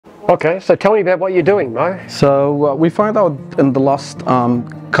Okay, so tell me about what you're doing, Mo. So we find out in the last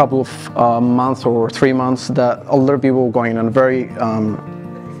couple of months or 3 months that a lot of people are going in a very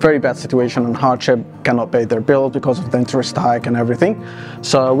bad situation and hardship, cannot pay their bills because of the interest hike and everything.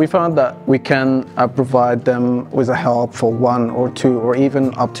 So we found that we can provide them with a help for 1 or 2 or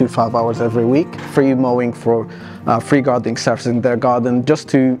even up to 5 hours every week, free mowing for free gardening services in their garden, just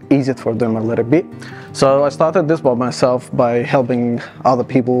to ease it for them a little bit. So I started this by myself by helping other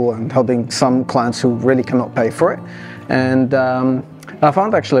people and helping some clients who really cannot pay for it. And I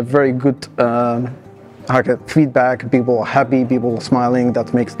found actually a very good feedback. People are happy, people are smiling.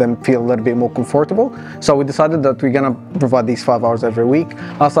 That makes them feel a little bit more comfortable. So we decided that we're gonna provide these 5 hours every week.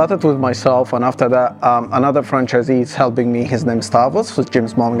 I started with myself, and after that another franchisee is helping me. His name is Stavros, who's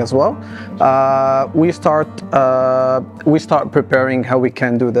Jim's Mowing as well. We start preparing how we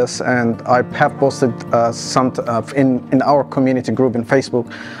can do this, and I have posted some in our community group in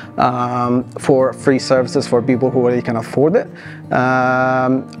Facebook for free services for people who really can afford it.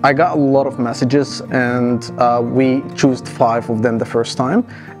 I got a lot of messages, and we chose 5 of them the first time,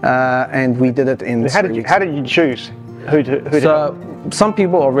 and we did it in. How did you choose who to help? Some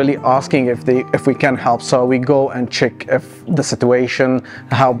people are really asking if we can help, so we go and check if the situation,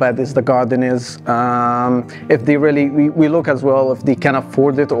 how bad is the garden is, if they really, we look as well if they can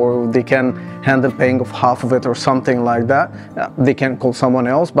afford it or they can handle paying of half of it or something like that. They can call someone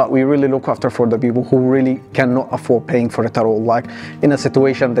else, but we really look after for the people who really cannot afford paying for it at all. Like in a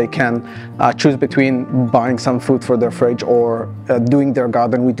situation they can choose between buying some food for their fridge or doing their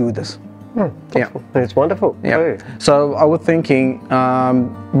garden. We do this. Yeah, it's wonderful. Yeah. So I was thinking,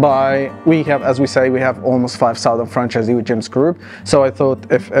 we have, as we say, we have almost 5,000 franchisees with Jim's group. So I thought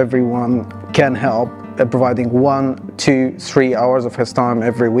if everyone can help, providing 1, 2, 3 hours of his time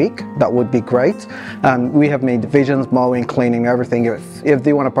every week, that would be great. And we have made divisions, mowing, cleaning, everything. If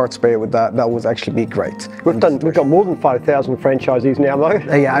they want to participate with that, that would actually be great. We've got more than 5,000 franchisees now, though.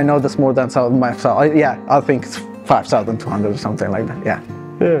 Yeah, I know that's more than myself. Yeah, I think it's 5,200 or something like that. Yeah.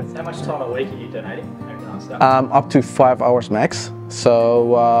 So how much time a week are you donating? Up to 5 hours max.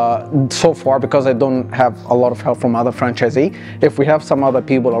 So so far, because I don't have a lot of help from other franchisees, if we have some other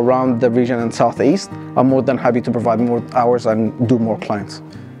people around the region in Southeast, I'm more than happy to provide more hours and do more clients.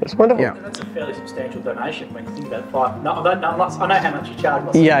 That's wonderful. Yeah. That's a fairly substantial donation when you think about 5. No, I know how much you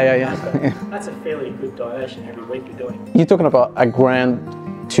charge. Yeah. That's a fairly good donation every week you're doing. You're talking about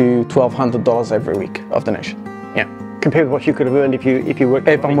 $1,000 to $1,200 every week of donation. Yeah. Compared with what you could have earned if you worked.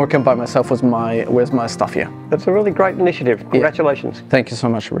 If I'm working by myself with my stuff, yeah. That's a really great initiative. Congratulations. Yeah. Thank you so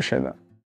much. Appreciate that.